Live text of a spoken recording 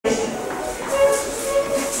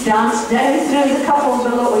Dance down through the couple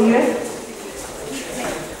below you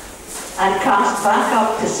and cast back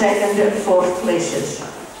up to second and fourth places.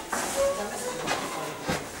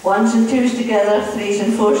 Ones and twos together, threes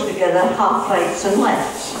and fours together, half rights and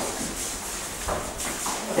lefts.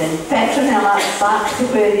 Then Petronella back to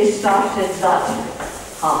where you started that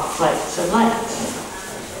half rights and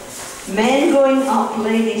lefts. Men going up,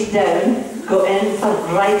 ladies down, go in for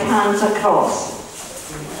right hands across.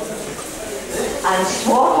 And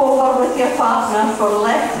swap over with your partner for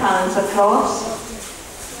left hands across.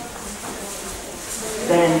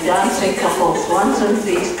 Then dancing couples, ones and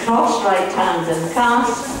threes, cross right hand and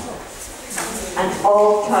cast, and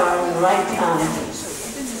all turn right hand.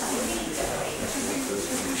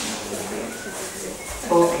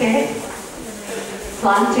 Okay,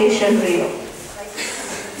 plantation reel.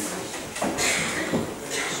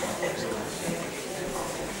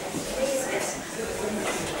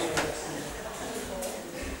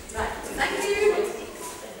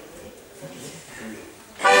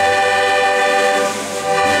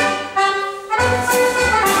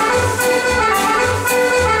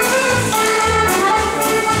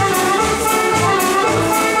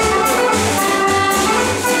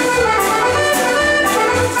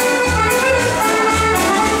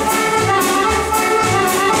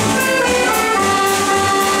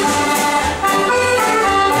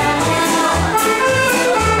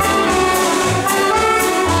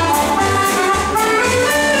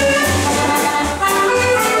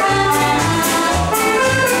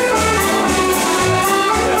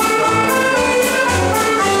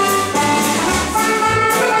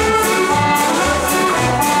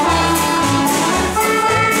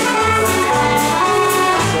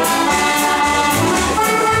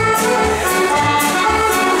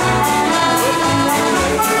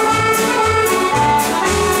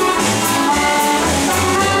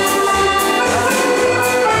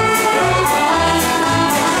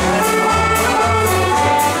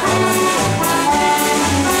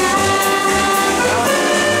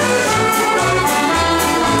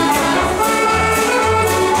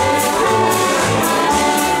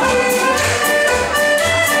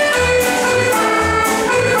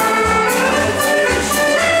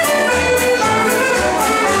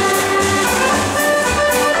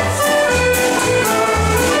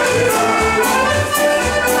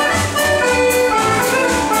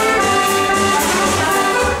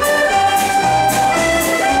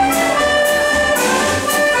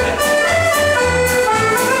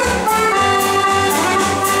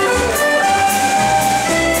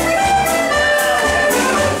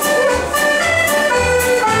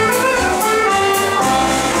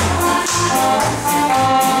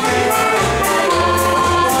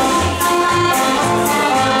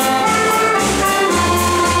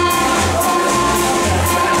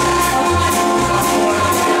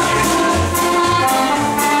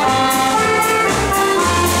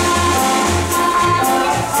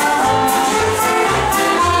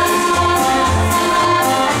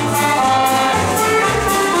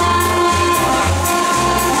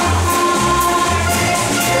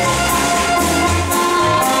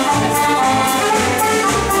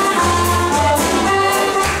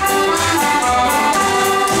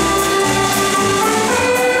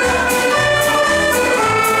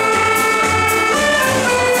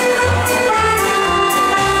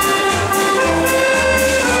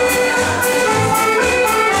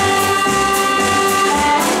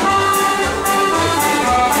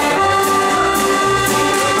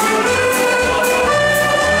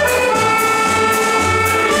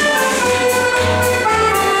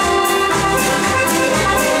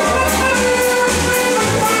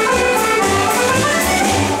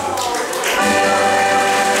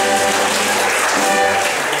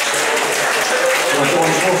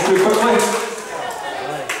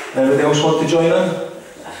 Anybody else want to join in?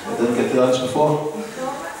 I didn't get to dance before.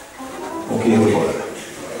 Okay, here we go.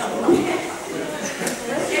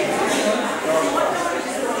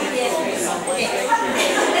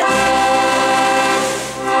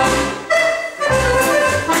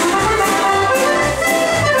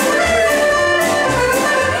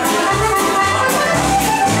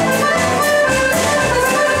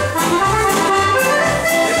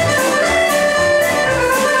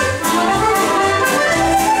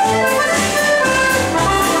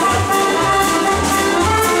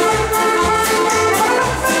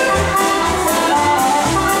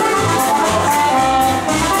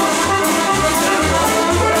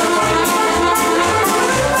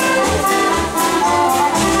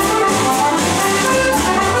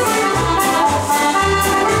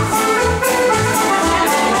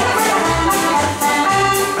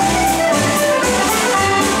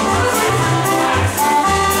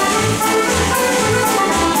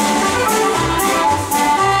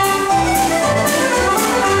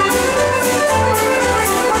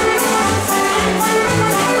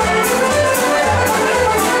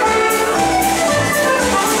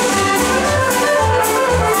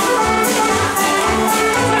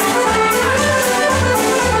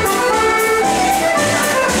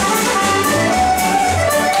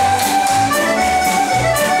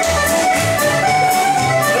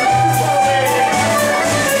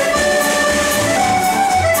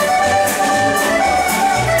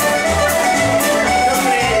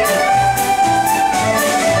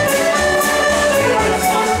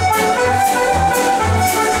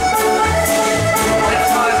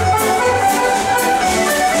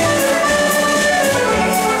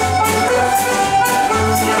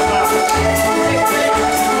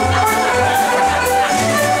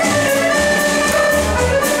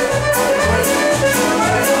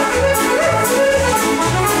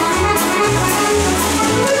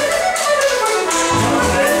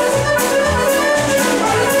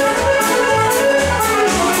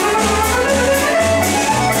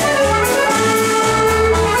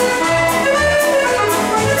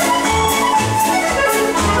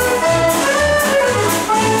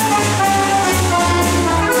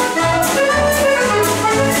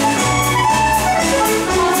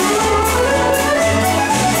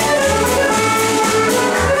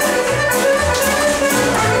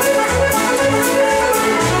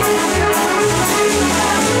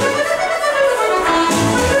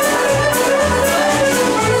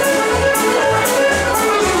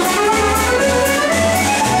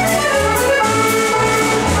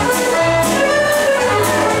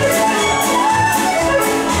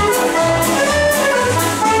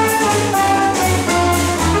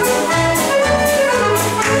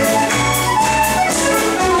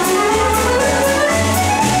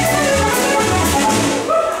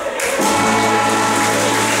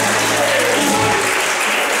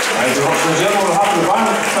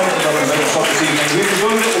 up this evening. We've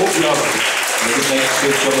enjoyed it, hope you have. Have a good night,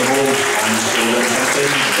 safe journey home, and see you in the next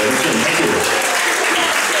session very soon. Thank you.